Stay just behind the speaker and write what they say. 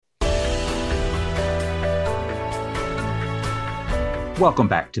Welcome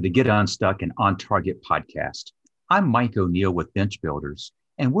back to the Get Unstuck and On Target podcast. I'm Mike O'Neill with Bench Builders,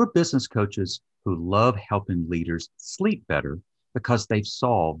 and we're business coaches who love helping leaders sleep better because they've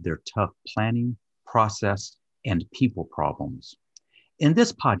solved their tough planning, process, and people problems. In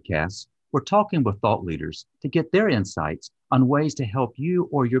this podcast, we're talking with thought leaders to get their insights on ways to help you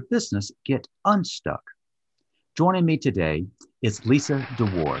or your business get unstuck. Joining me today is Lisa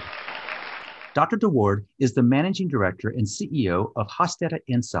DeWard. Dr. DeWard is the Managing Director and CEO of Hofstede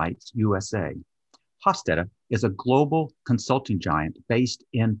Insights USA. Hofstede is a global consulting giant based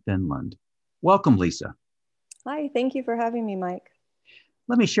in Finland. Welcome, Lisa. Hi, thank you for having me, Mike.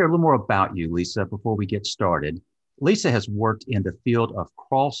 Let me share a little more about you, Lisa, before we get started. Lisa has worked in the field of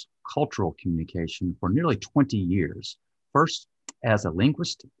cross-cultural communication for nearly 20 years, first as a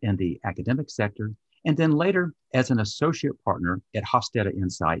linguist in the academic sector, and then later as an associate partner at Hofstede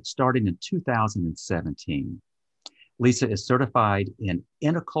Insights starting in 2017. Lisa is certified in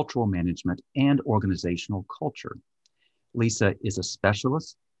intercultural management and organizational culture. Lisa is a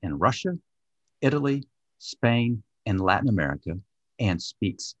specialist in Russia, Italy, Spain, and Latin America, and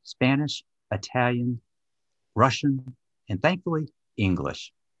speaks Spanish, Italian, Russian, and thankfully,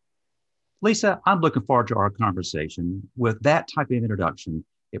 English. Lisa, I'm looking forward to our conversation. With that type of introduction,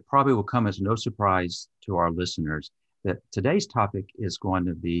 it probably will come as no surprise to our listeners that today's topic is going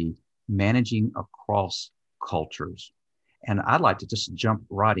to be managing across cultures. And I'd like to just jump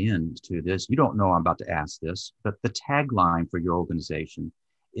right into this. You don't know I'm about to ask this, but the tagline for your organization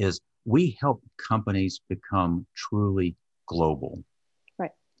is, "We help companies become truly global."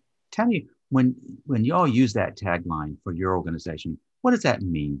 Right. Tell me, when y'all use that tagline for your organization, what does that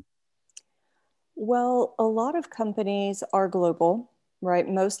mean? Well, a lot of companies are global, right?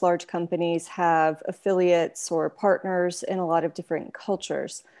 Most large companies have affiliates or partners in a lot of different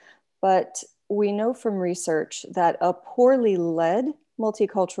cultures. But we know from research that a poorly led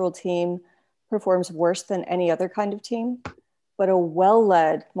multicultural team performs worse than any other kind of team, but a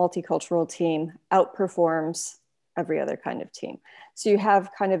well-led multicultural team outperforms every other kind of team. So you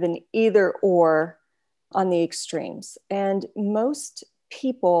have kind of an either or on the extremes. And most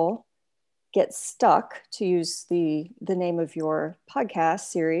people get stuck, to use the name of your podcast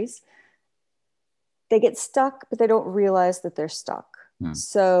series. They get stuck, but they don't realize that they're stuck.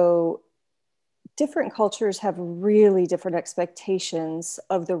 So different cultures have really different expectations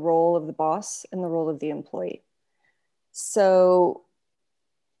of the role of the boss and the role of the employee. So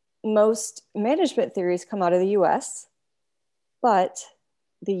most management theories come out of the US, but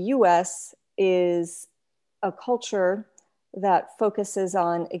the US is a culture that focuses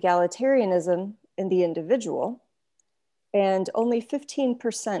on egalitarianism in the individual, and only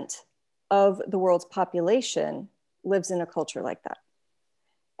 15% of the world's population lives in a culture like that.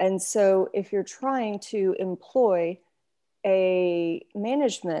 And so if you're trying to employ a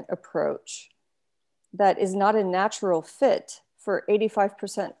management approach that is not a natural fit for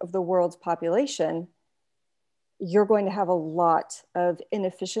 85% of the world's population, you're going to have a lot of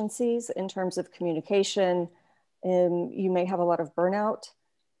inefficiencies in terms of communication, and you may have a lot of burnout,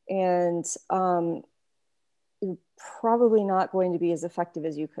 and you're probably not going to be as effective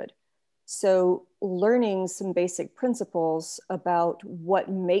as you could. So learning some basic principles about what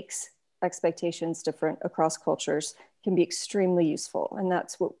makes expectations different across cultures can be extremely useful. And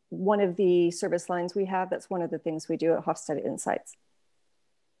that's what one of the service lines we have. That's one of the things we do at Hofstede Insights.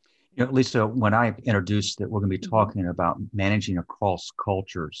 You know, Lisa, when I introduced that we're going to be talking about managing across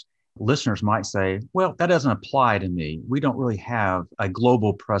cultures, listeners might say, well, that doesn't apply to me. We don't really have a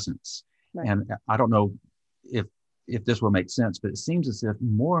global presence. Right. And I don't know if this will make sense, but it seems as if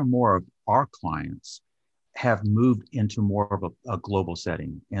more and more of our clients have moved into more of a global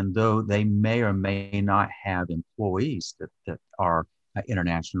setting. And though they may or may not have employees that are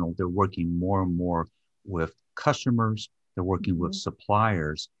international, they're working more and more with customers, they're working with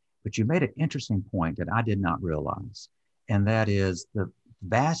suppliers. But you made an interesting point that I did not realize, and that is the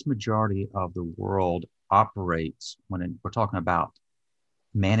vast majority of the world operates, when we're talking about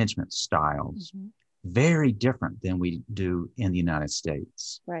management styles, very different than we do in the United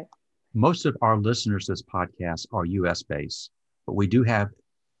States. Right. Most of our listeners to this podcast are US based, but we do have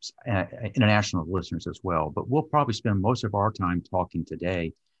international listeners as well. But we'll probably spend most of our time talking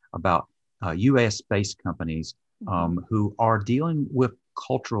today about US based companies who are dealing with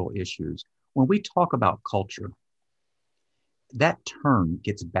cultural issues. When we talk about culture, that term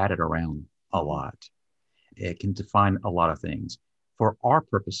gets batted around a lot. It can define a lot of things. For our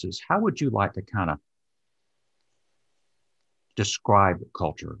purposes, how would you like to kind of describe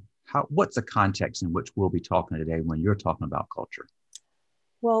culture? What's the context in which we'll be talking today when you're talking about culture?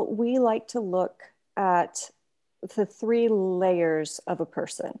 Well, we like to look at the three layers of a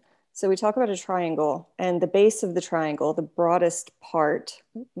person. So we talk about a triangle, and the base of the triangle, the broadest part,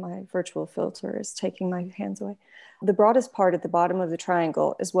 my virtual filter is taking my hands away. The broadest part at the bottom of the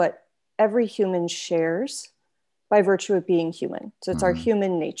triangle is what every human shares by virtue of being human. So it's our Mm-hmm.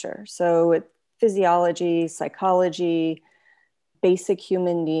 human nature. So it's physiology, psychology, basic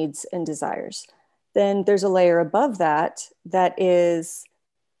human needs and desires. Then there's a layer above that that is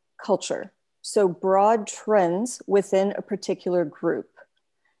culture. So broad trends within a particular group.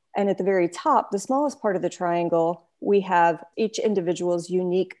 And at the very top, the smallest part of the triangle, we have each individual's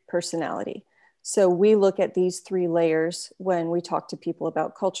unique personality. So we look at these three layers when we talk to people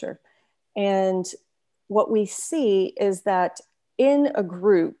about culture. And what we see is that in a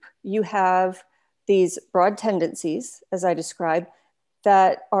group, you have these broad tendencies, as I described,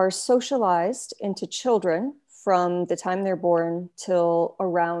 that are socialized into children from the time they're born till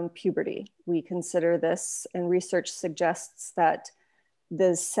around puberty. We consider this, and research suggests that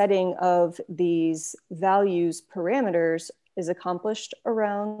the setting of these values parameters is accomplished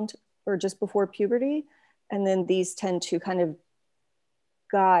around or just before puberty. And then these tend to kind of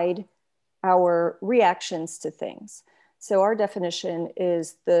guide our reactions to things. So our definition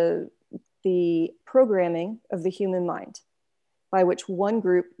is the programming of the human mind by which one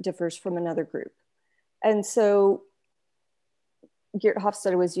group differs from another group. And so Geert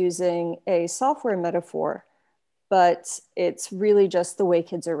Hofstede was using a software metaphor, but it's really just the way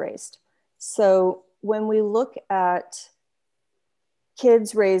kids are raised. So when we look at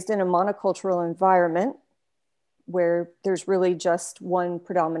kids raised in a monocultural environment where there's really just one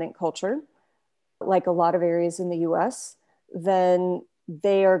predominant culture, like a lot of areas in the US, then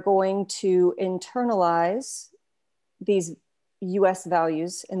they are going to internalize these US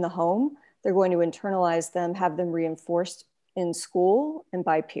values in the home. They're going to internalize them, have them reinforced in school and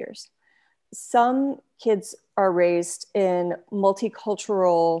by peers. Some kids are raised in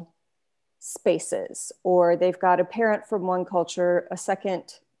multicultural spaces, or they've got a parent from one culture, a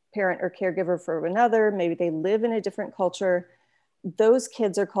second parent or caregiver from another. Maybe they live in a different culture. Those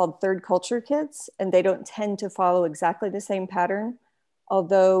kids are called third culture kids, and they don't tend to follow exactly the same pattern.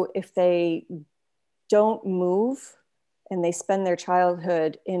 Although if they don't move and they spend their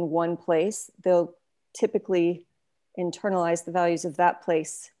childhood in one place, they'll typically internalize the values of that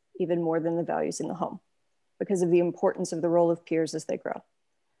place even more than the values in the home because of the importance of the role of peers as they grow.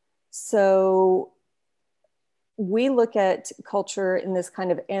 So we look at culture in this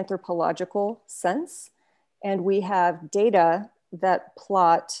kind of anthropological sense, and we have data that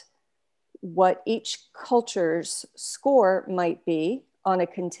plot what each culture's score might be on a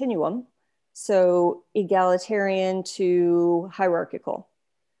continuum. So egalitarian to hierarchical.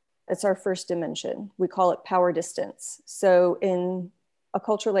 That's our first dimension. We call it power distance. So in a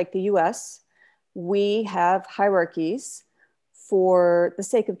culture like the US, we have hierarchies for the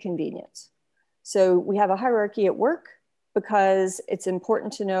sake of convenience. So we have a hierarchy at work because it's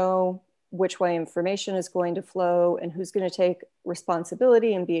important to know which way information is going to flow and who's going to take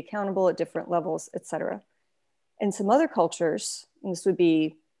responsibility and be accountable at different levels, et cetera. In some other cultures, and this would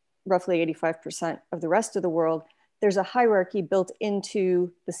be roughly 85% of the rest of the world, there's a hierarchy built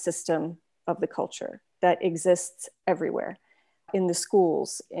into the system of the culture that exists everywhere, in the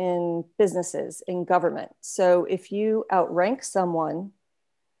schools, in businesses, in government. So if you outrank someone,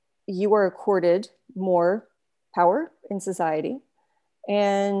 you are accorded more power in society,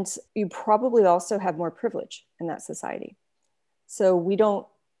 and you probably also have more privilege in that society. So we don't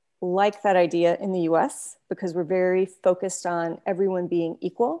like that idea in the US because we're very focused on everyone being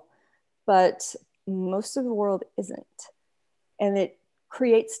equal, but most of the world isn't. And it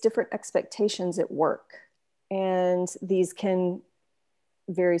creates different expectations at work, and these can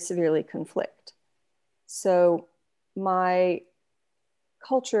very severely conflict. So my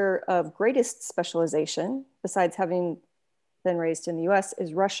culture of greatest specialization, besides having been raised in the US,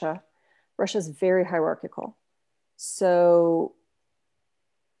 is Russia. Russia's very hierarchical. So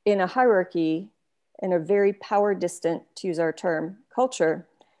in a hierarchy, in a very power distant, to use our term, culture,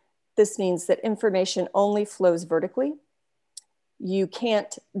 this means that information only flows vertically. You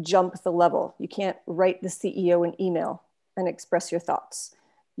can't jump the level. You can't write the CEO an email and express your thoughts.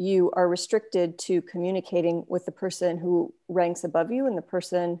 You are restricted to communicating with the person who ranks above you and the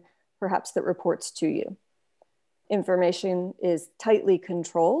person perhaps that reports to you. Information is tightly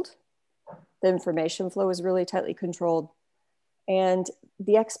controlled. The information flow is really tightly controlled. And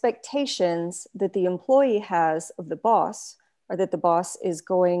the expectations that the employee has of the boss are that the boss is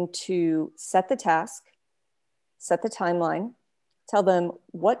going to set the task, set the timeline, tell them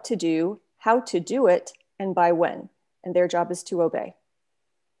what to do, how to do it, and by when. And their job is to obey.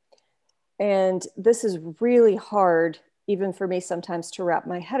 And this is really hard, even for me sometimes, to wrap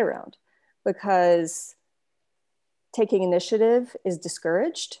my head around, because taking initiative is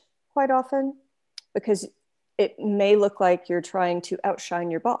discouraged quite often because it may look like you're trying to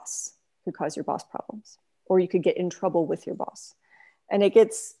outshine your boss, could cause your boss problems, or you could get in trouble with your boss. And it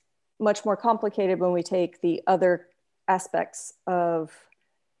gets much more complicated when we take the other aspects of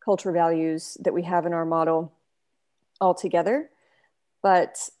culture values that we have in our model altogether.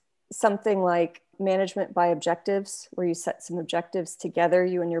 But something like management by objectives, where you set some objectives together,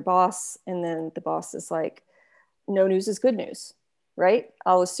 you and your boss, and then the boss is like, no news is good news, right?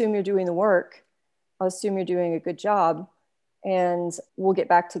 I'll assume you're doing the work. I'll assume you're doing a good job, and we'll get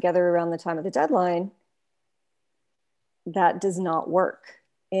back together around the time of the deadline. That does not work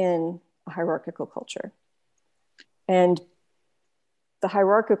in a hierarchical culture. And the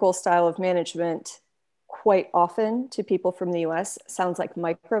hierarchical style of management quite often to people from the US sounds like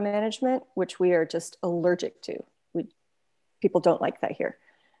micromanagement, which we are just allergic to. People don't like that here.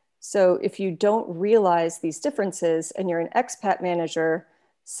 So if you don't realize these differences and you're an expat manager,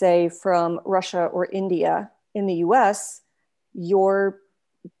 say from Russia or India in the US, your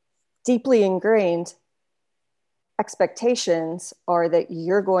deeply ingrained expectations are that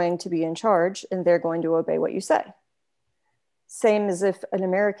you're going to be in charge and they're going to obey what you say. Same as if an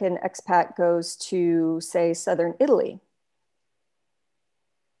American expat goes to, say, Southern Italy.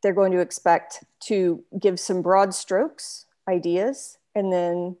 They're going to expect to give some broad strokes, ideas, and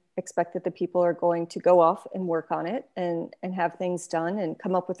then expect that the people are going to go off and work on it and have things done and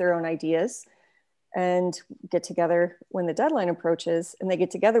come up with their own ideas and get together when the deadline approaches. And they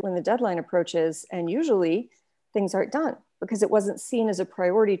get together when the deadline approaches, and usually things aren't done because it wasn't seen as a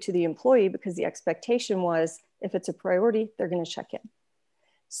priority to the employee, because the expectation was if it's a priority, they're going to check in.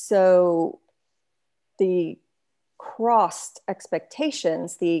 So the crossed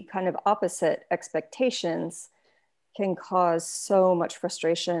expectations, the kind of opposite expectations, can cause so much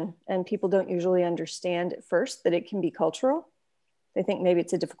frustration. And people don't usually understand at first that it can be cultural. They think maybe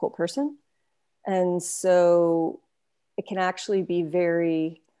it's a difficult person. And so it can actually be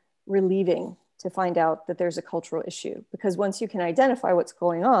very relieving to find out that there's a cultural issue, because once you can identify what's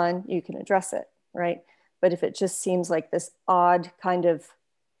going on, you can address it, right? But if it just seems like this odd kind of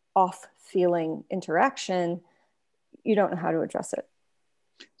off feeling interaction, you don't know how to address it.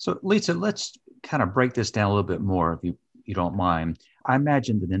 So Lisa, let's kind of break this down a little bit more, if you don't mind. I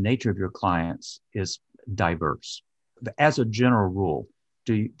imagine that the nature of your clients is diverse. As a general rule,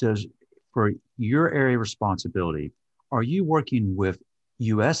 does for your area of responsibility, are you working with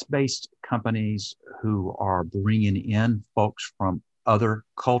US-based companies who are bringing in folks from other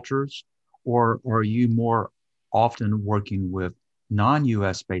cultures, or are you more often working with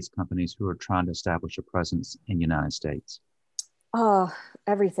non-US based companies who are trying to establish a presence in the United States?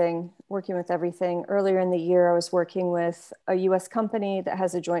 Everything, working with everything. Earlier in the year, I was working with a US company that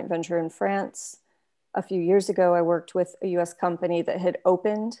has a joint venture in France. A few years ago, I worked with a US company that had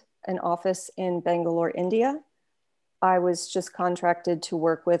opened an office in Bangalore, India. I was just contracted to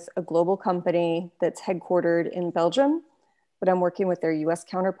work with a global company that's headquartered in Belgium, but I'm working with their US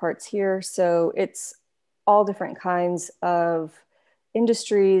counterparts here. So it's all different kinds of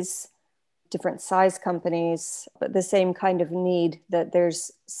industries, different size companies, but the same kind of need that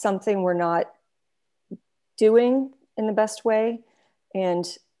there's something we're not doing in the best way. And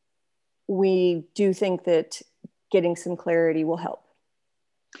we do think that getting some clarity will help.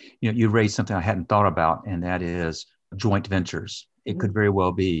 You raised something I hadn't thought about, and that is joint ventures. It could very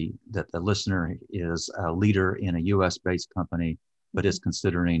well be that the listener is a leader in a US-based company, but is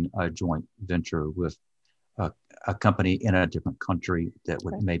considering a joint venture with a company in a different country that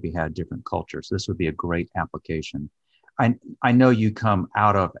would maybe have different cultures. This would be a great application. I know you come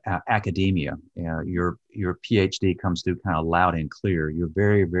out of academia. Your PhD comes through kind of loud and clear. You're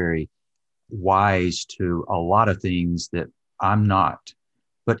very, very wise to a lot of things that I'm not.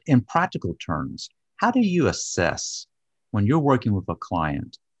 But in practical terms, how do you assess when you're working with a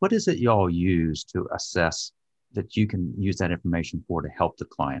client? What is it y'all use to assess that you can use that information for to help the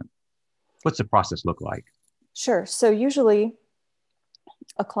client? What's the process look like? Sure. So usually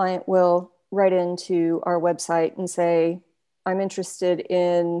a client will write into our website and say, I'm interested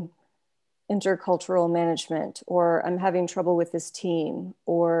in intercultural management, or I'm having trouble with this team,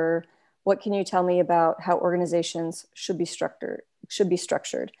 or what can you tell me about how organizations should be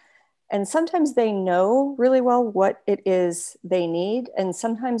structured? And sometimes they know really well what it is they need, and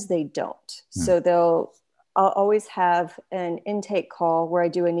sometimes they don't. So I'll always have an intake call where I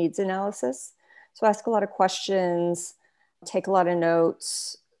do a needs analysis. So ask a lot of questions, take a lot of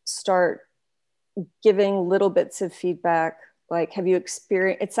notes, start giving little bits of feedback Like, have you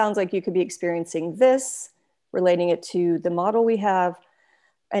experienced, it sounds like you could be experiencing this, relating it to the model we have.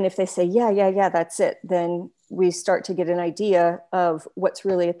 And if they say, yeah, that's it, then we start to get an idea of what's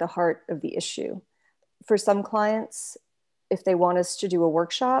really at the heart of the issue. For some clients, if they want us to do a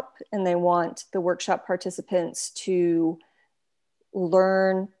workshop and they want the workshop participants to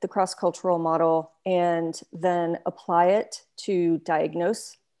learn the cross-cultural model and then apply it to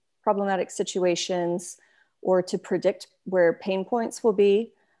diagnose problematic situations or to predict where pain points will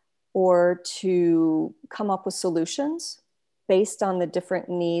be or to come up with solutions based on the different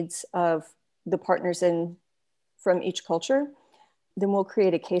needs of the partners from each culture, then we'll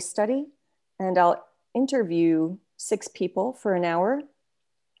create a case study and I'll interview 6 people for an hour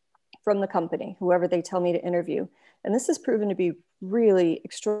from the company, whoever they tell me to interview. And this has proven to be really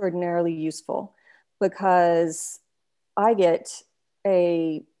extraordinarily useful because I get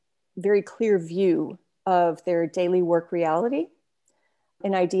a very clear view of their daily work reality,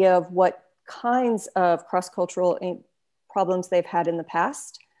 an idea of what kinds of cross-cultural problems they've had in the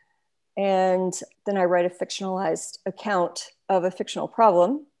past. And then I write a fictionalized account of a fictional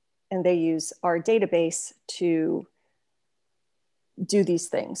problem, and they use our database to do these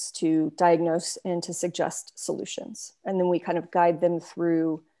things, to diagnose and to suggest solutions. And then we kind of guide them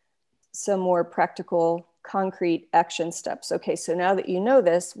through some more practical, concrete action steps. Okay, so now that you know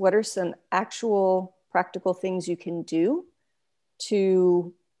this, what are some actual practical things you can do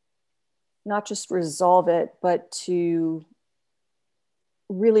to not just resolve it, but to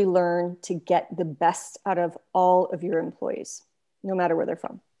really learn to get the best out of all of your employees, no matter where they're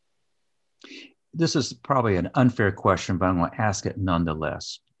from? This is probably an unfair question, but I'm going to ask it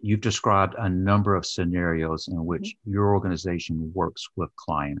nonetheless. You've described a number of scenarios in which your organization works with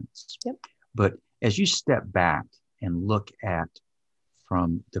clients. Yep. But as you step back and look at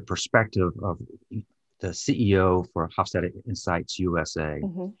from the perspective of the CEO for Hofstede Insights USA,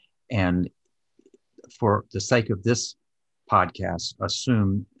 and for the sake of this podcast,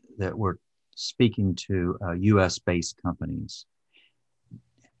 assume that we're speaking to US-based companies.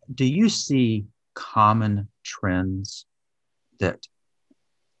 Do you see common trends that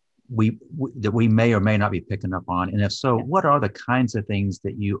we may or may not be picking up on? And if so, what are the kinds of things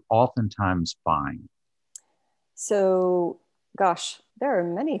that you oftentimes find? So, gosh, there are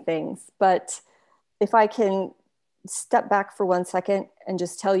many things, but if I can step back for 1 second and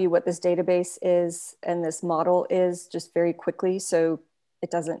just tell you what this database is and this model is just very quickly, so it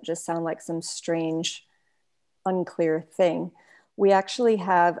doesn't just sound like some strange, unclear thing. We actually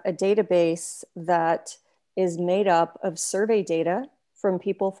have a database that is made up of survey data from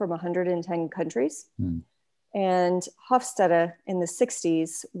people from 110 countries. And Hofstede in the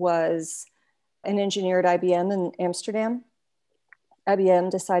 60s was an engineer at IBM in Amsterdam. IBM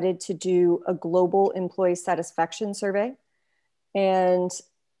decided to do a global employee satisfaction survey. And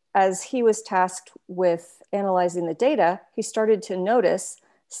as he was tasked with analyzing the data, he started to notice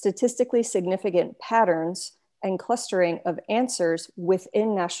statistically significant patterns and clustering of answers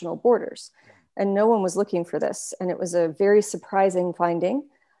within national borders. And no one was looking for this. And it was a very surprising finding.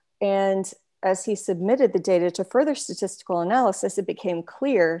 And as he submitted the data to further statistical analysis, it became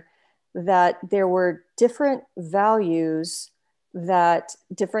clear that there were different values that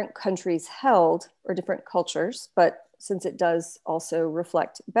different countries held, or different cultures, but since it does also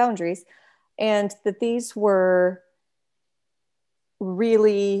reflect boundaries, and that these were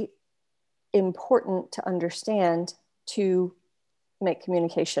really important to understand to make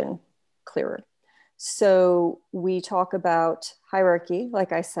communication clearer. So we talk about hierarchy,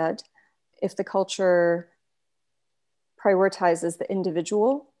 like I said. If the culture prioritizes the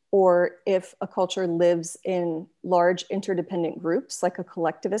individual, or if a culture lives in large interdependent groups, like a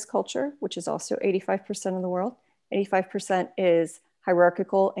collectivist culture, which is also 85% of the world, 85% is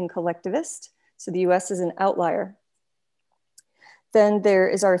hierarchical and collectivist. So the US is an outlier. Then there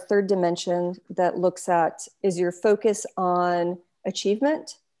is our third dimension that looks at, is your focus on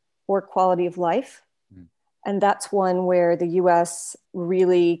achievement or quality of life? And that's one where the US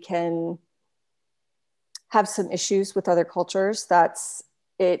really can have some issues with other cultures.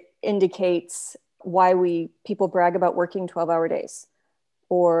 It indicates why people brag about working 12-hour days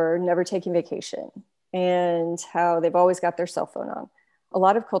or never taking vacation and how they've always got their cell phone on. A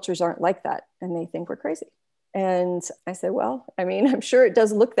lot of cultures aren't like that and they think we're crazy. And I said, well, I mean, I'm sure it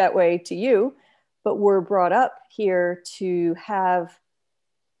does look that way to you, but we're brought up here to have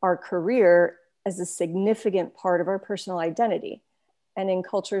our career as a significant part of our personal identity. And in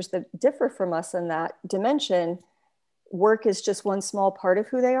cultures that differ from us in that dimension, work is just one small part of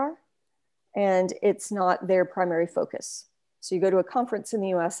who they are, and it's not their primary focus. So you go to a conference in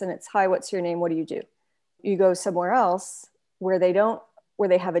the US and it's, hi, what's your name? What do you do? You go somewhere else where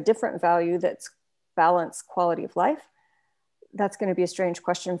they have a different value that's balanced quality of life, that's going to be a strange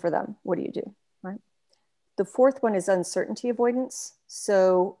question for them. What do you do, right? The fourth one is uncertainty avoidance.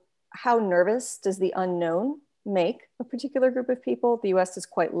 So how nervous does the unknown make a particular group of people? The US is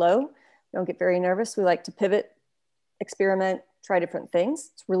quite low. We don't get very nervous. We like to pivot, experiment, try different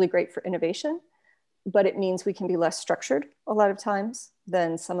things. It's really great for innovation, but it means we can be less structured a lot of times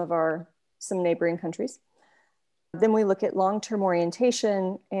than some neighboring countries. Then we look at long-term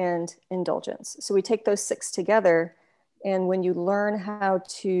orientation and indulgence. So we take those 6 together, and when you learn how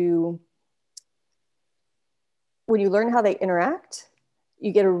they interact,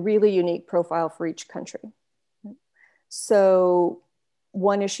 you get a really unique profile for each country. So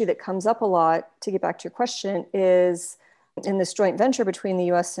one issue that comes up a lot, to get back to your question, is in this joint venture between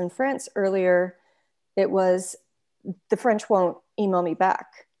the US and France earlier, it was the French won't email me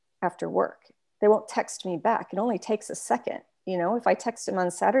back after work. They won't text me back. It only takes a second. If I text them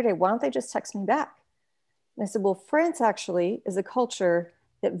on Saturday, why don't they just text me back? And I said, well, France actually is a culture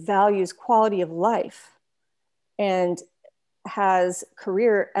that values quality of life and has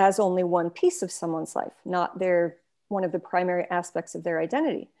career as only one piece of someone's life, not one of the primary aspects of their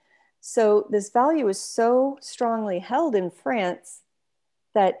identity. So this value is so strongly held in France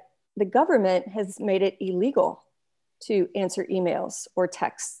that the government has made it illegal to answer emails or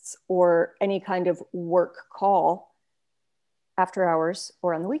texts or any kind of work call after hours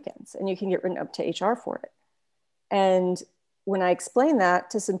or on the weekends. And you can get written up to HR for it. And when I explained that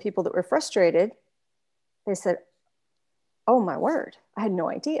to some people that were frustrated, they said, oh my word, I had no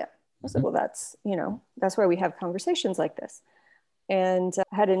idea. I said, well, that's why we have conversations like this. And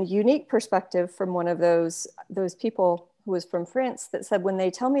I had a unique perspective from one of those people who was from France that said, when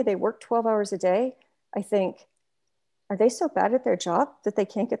they tell me they work 12 hours a day, I think, are they so bad at their job that they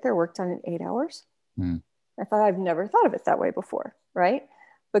can't get their work done in 8 hours? I thought, I've never thought of it that way before, right?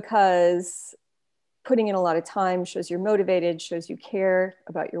 Because putting in a lot of time shows you're motivated, shows you care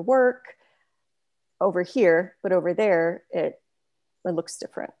about your work over here, but over there, it looks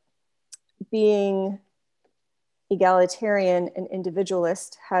different. Being egalitarian and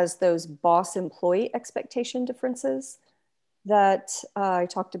individualist has those boss-employee expectation differences that I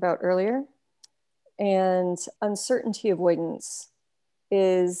talked about earlier. And uncertainty avoidance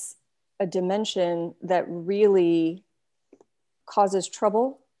is a dimension that really causes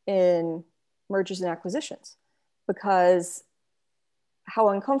trouble in mergers and acquisitions, because how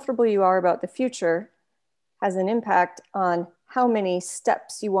uncomfortable you are about the future has an impact on how many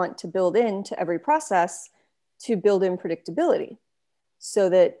steps you want to build into every process to build in predictability so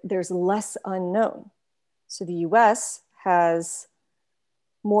that there's less unknown. So the US has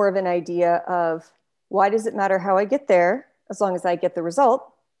more of an idea of, why does it matter how I get there as long as I get the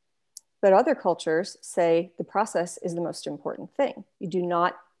result? But other cultures say the process is the most important thing. You do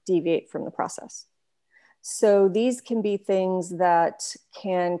not deviate from the process. So these can be things that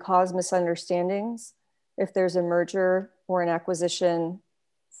can cause misunderstandings if there's a merger or an acquisition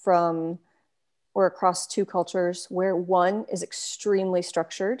from or across 2 cultures where one is extremely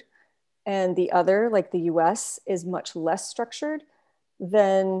structured and the other, like the US, is much less structured.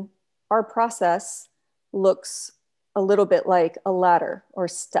 Then our process looks a little bit like a ladder or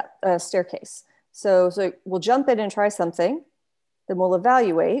staircase. So we'll jump in and try something, then we'll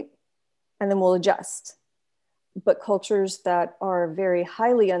evaluate, and then we'll adjust. But cultures that are very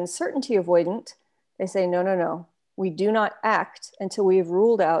highly uncertainty avoidant, they say, no. We do not act until we've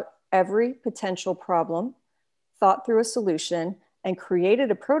ruled out every potential problem, thought through a solution, and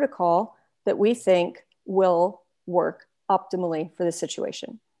created a protocol that we think will work optimally for the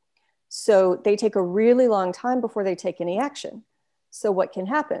situation. So they take a really long time before they take any action. So what can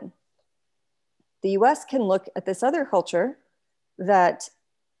happen? The US can look at this other culture that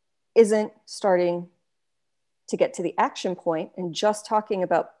isn't starting to get to the action point and just talking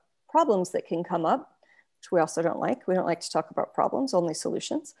about problems that can come up, which we also don't like. We don't like to talk about problems, only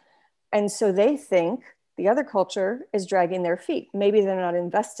solutions. And so they think the other culture is dragging their feet. Maybe they're not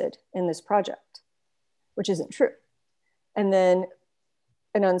invested in this project, which isn't true. And then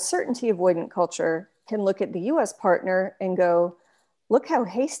an uncertainty avoidant culture can look at the US partner and go, look how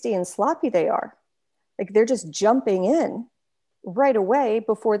hasty and sloppy they are. Like they're just jumping in right away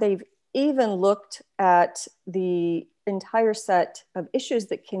before they've even looked at the entire set of issues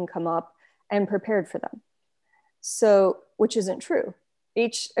that can come up and prepared for them. So, which isn't true.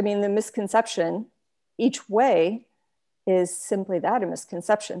 The misconception each way is simply that, a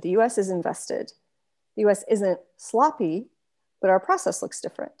misconception. The US is invested. The US isn't sloppy, but our process looks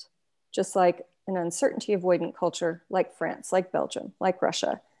different. Just like an uncertainty avoidant culture like France, like Belgium, like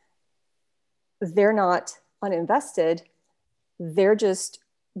Russia. They're not uninvested. They're just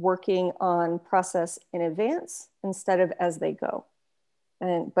working on process in advance instead of as they go.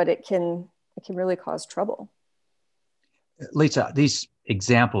 But it can really cause trouble. Lisa, these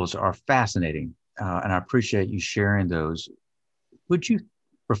examples are fascinating, and I appreciate you sharing those. Would you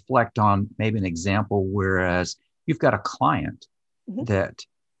reflect on maybe an example whereas you've got a client that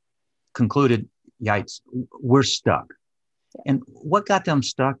concluded, yikes, we're stuck. Yeah. And what got them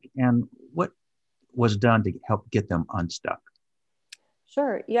stuck and what was done to help get them unstuck?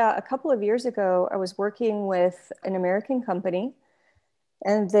 Sure. Yeah. A couple of years ago, I was working with an American company,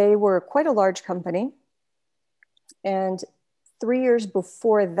 and they were quite a large company. And 3 years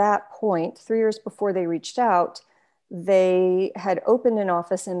before that point, 3 years before they reached out, they had opened an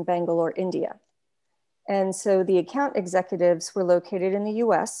office in Bangalore, India. And so the account executives were located in the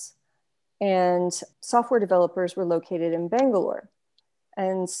US, and software developers were located in Bangalore.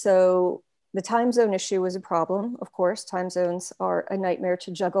 And so the time zone issue was a problem. Of course, time zones are a nightmare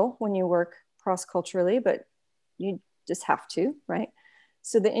to juggle when you work cross-culturally, but you just have to, right?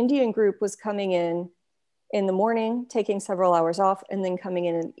 So the Indian group was coming in the morning, taking several hours off, and then coming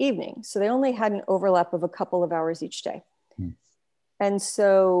in the evening. So they only had an overlap of a couple of hours each day. And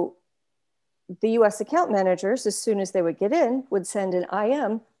so the US account managers, as soon as they would get in, would send an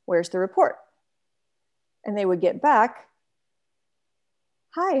IM, where's the report? And they would get back,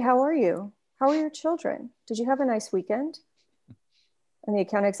 hi, how are you? How are your children? Did you have a nice weekend? And the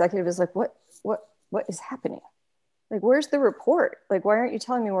account executive is like, what is happening? Like, where's the report? Like, why aren't you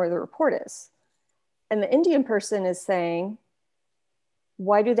telling me where the report is? And the Indian person is saying,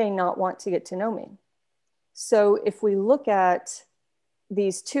 why do they not want to get to know me? So if we look at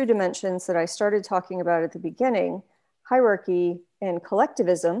these two dimensions that I started talking about at the beginning, hierarchy and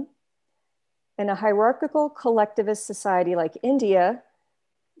collectivism, in a hierarchical collectivist society like India,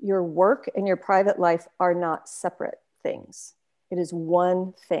 your work and your private life are not separate things. It is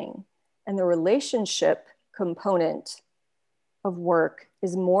one thing. And the relationship component of work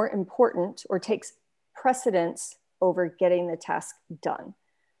is more important, or takes precedence over getting the task done,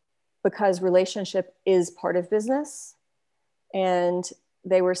 because relationship is part of business. And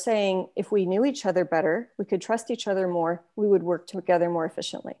they were saying, if we knew each other better, we could trust each other more, we would work together more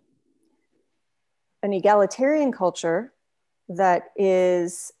efficiently. An egalitarian culture that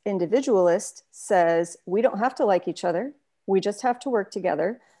is individualist says, we don't have to like each other, we just have to work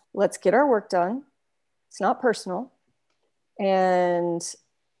together. Let's get our work done. It's not personal. And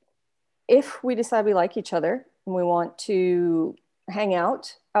if we decide we like each other and we want to hang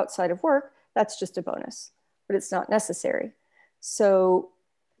out outside of work, that's just a bonus, but it's not necessary. So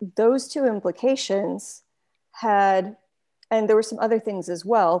those two implications had, and there were some other things as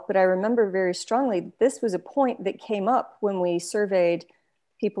well, but I remember very strongly, this was a point that came up when we surveyed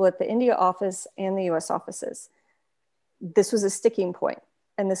people at the India office and the US offices. This was a sticking point.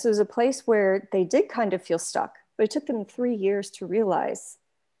 And this was a place where they did kind of feel stuck, but it took them 3 years to realize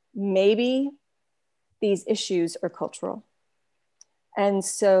maybe these issues are cultural. And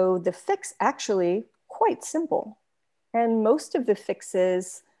so the fix actually quite simple. And most of the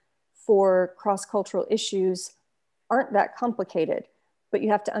fixes for cross-cultural issues aren't that complicated, but you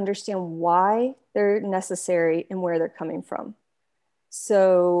have to understand why they're necessary and where they're coming from.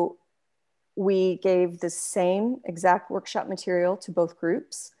 So we gave the same exact workshop material to both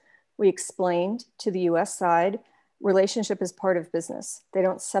groups. We explained to the US side, relationship is part of business. They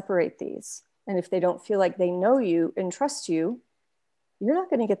don't separate these. And if they don't feel like they know you and trust you, you're not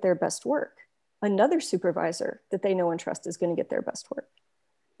going to get their best work. Another supervisor that they know and trust is going to get their best work.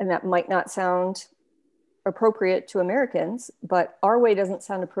 And that might not sound appropriate to Americans, but our way doesn't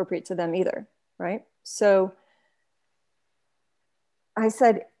sound appropriate to them either, right? So I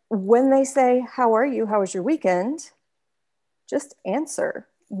said, when they say, how are you? How was your weekend? Just answer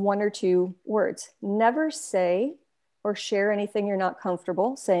 1 or 2 words. Never say or share anything you're not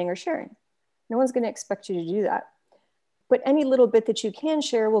comfortable saying or sharing. No one's going to expect you to do that. But any little bit that you can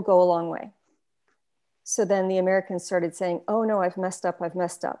share will go a long way. So then the Americans started saying, oh no, I've messed up, I've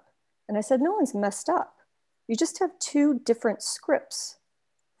messed up. And I said, no one's messed up. You just have 2 different scripts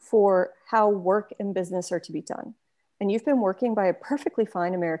for how work and business are to be done. And you've been working by a perfectly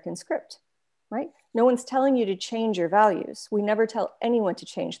fine American script, right? No one's telling you to change your values. We never tell anyone to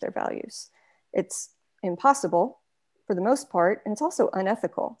change their values. It's impossible for the most part, and it's also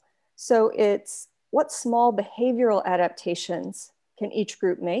unethical. So it's what small behavioral adaptations can each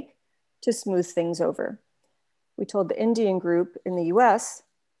group make to smooth things over. We told the Indian group in the US,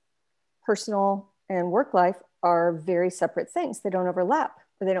 personal and work life are very separate things. They don't overlap,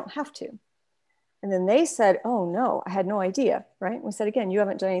 or they don't have to. And then they said, oh no, I had no idea, right? We said, again, you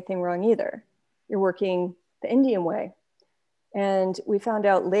haven't done anything wrong either. You're working the Indian way. And we found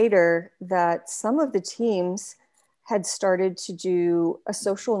out later that some of the teams had started to do a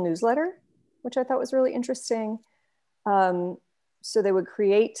social newsletter, which I thought was really interesting. So they would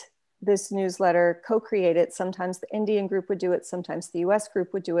create this newsletter, co-create it. Sometimes the Indian group would do it. Sometimes the US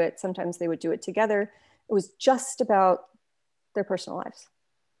group would do it. Sometimes they would do it together. It was just about their personal lives.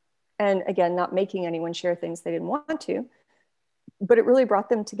 And again, not making anyone share things they didn't want to, but it really brought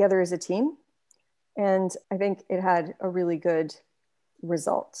them together as a team. And I think it had a really good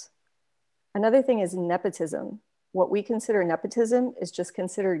result. Another thing is nepotism. What we consider nepotism is just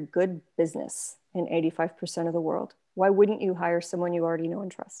considered good business in 85% of the world. Why wouldn't you hire someone you already know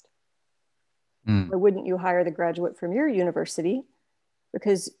and trust? Why wouldn't you hire the graduate from your university?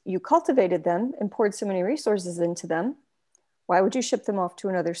 Because you cultivated them and poured so many resources into them. Why would you ship them off to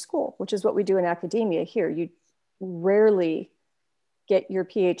another school, which is what we do in academia here? You rarely get your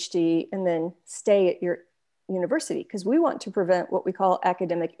PhD and then stay at your university, because we want to prevent what we call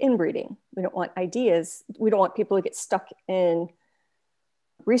academic inbreeding. We don't want ideas. We don't want people to get stuck in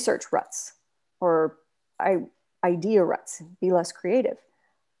research ruts or idea ruts, be less creative.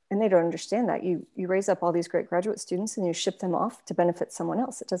 And they don't understand that. You raise up all these great graduate students and you ship them off to benefit someone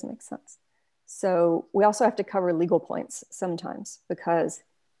else. It doesn't make sense. So we also have to cover legal points sometimes, because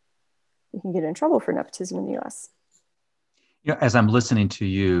you can get in trouble for nepotism in the US. You know, as I'm listening to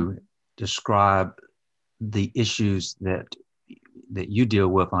you describe the issues that you deal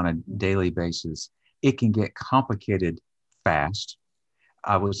with on a daily basis, it can get complicated fast.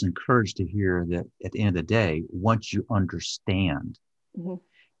 I was encouraged to hear that at the end of the day, once you understand,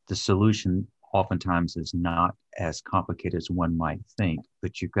 the solution oftentimes is not as complicated as one might think,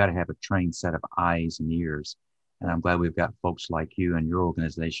 but you've got to have a trained set of eyes and ears. And I'm glad we've got folks like you and your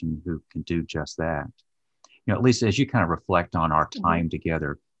organization who can do just that. You know, Lisa, as you kind of reflect on our time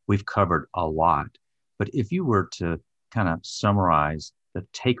together, we've covered a lot. But if you were to kind of summarize the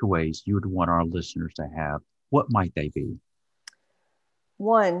takeaways you would want our listeners to have, what might they be?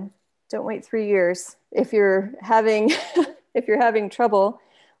 One, don't wait 3 years. If you're having trouble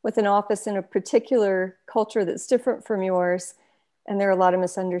with an office in a particular culture that's different from yours, and there are a lot of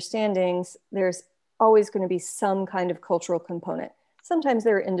misunderstandings, there's always going to be some kind of cultural component. Sometimes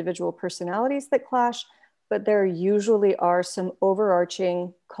there are individual personalities that clash, but there usually are some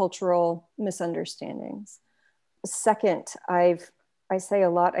overarching cultural misunderstandings. Second, I say a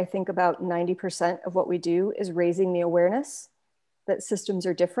lot, I think about 90% of what we do is raising the awareness that systems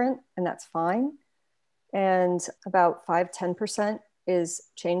are different, and that's fine. And about 5-10% is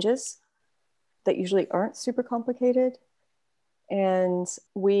changes that usually aren't super complicated. And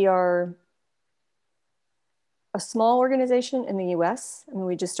we are a small organization in the US. I mean,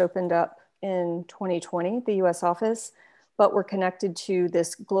 we just opened up in 2020, the US office, but we're connected to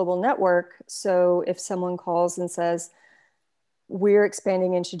this global network. So if someone calls and says, we're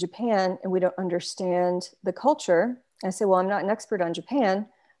expanding into Japan and we don't understand the culture, I say, well, I'm not an expert on Japan,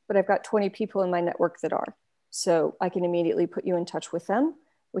 but I've got 20 people in my network that are. So I can immediately put you in touch with them.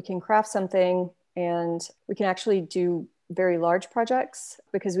 We can craft something, and we can actually do very large projects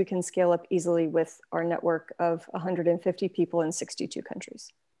because we can scale up easily with our network of 150 people in 62 countries.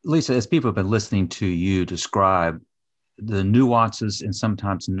 Lisa, as people have been listening to you describe the nuances and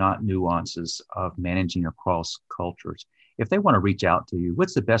sometimes not nuances of managing across cultures, if they want to reach out to you,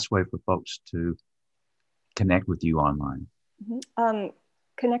 what's the best way for folks to connect with you online?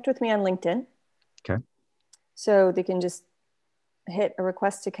 Connect with me on LinkedIn. Okay. So they can just hit a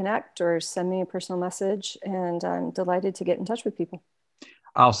request to connect or send me a personal message, and I'm delighted to get in touch with people.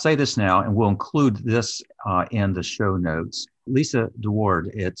 I'll say this now, and we'll include this in the show notes. Lisa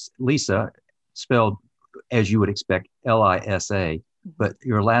DeWaard, it's Lisa spelled as you would expect, Lisa, but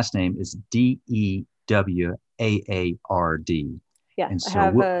your last name is Dewaard. Yeah, and so I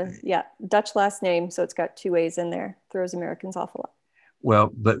have a Dutch last name, so it's got 2 A's in there. Throws Americans off a lot.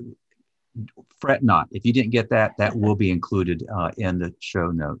 Well, but fret not. If you didn't get that, that will be included in the show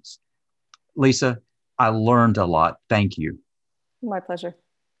notes. Lisa, I learned a lot. Thank you. My pleasure.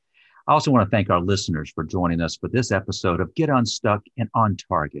 I also want to thank our listeners for joining us for this episode of Get Unstuck and On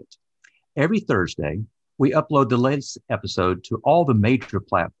Target. Every Thursday, we upload the latest episode to all the major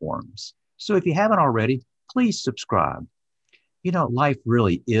platforms. So if you haven't already, please subscribe. You know, life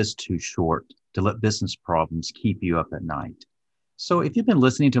really is too short to let business problems keep you up at night. So if you've been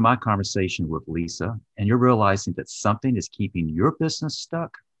listening to my conversation with Lisa and you're realizing that something is keeping your business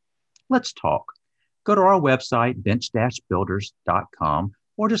stuck, let's talk. Go to our website, bench-builders.com,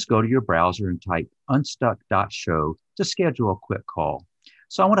 or just go to your browser and type unstuck.show to schedule a quick call.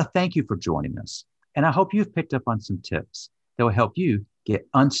 So I want to thank you for joining us. And I hope you've picked up on some tips that will help you get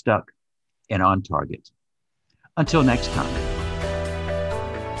unstuck and on target. Until next time.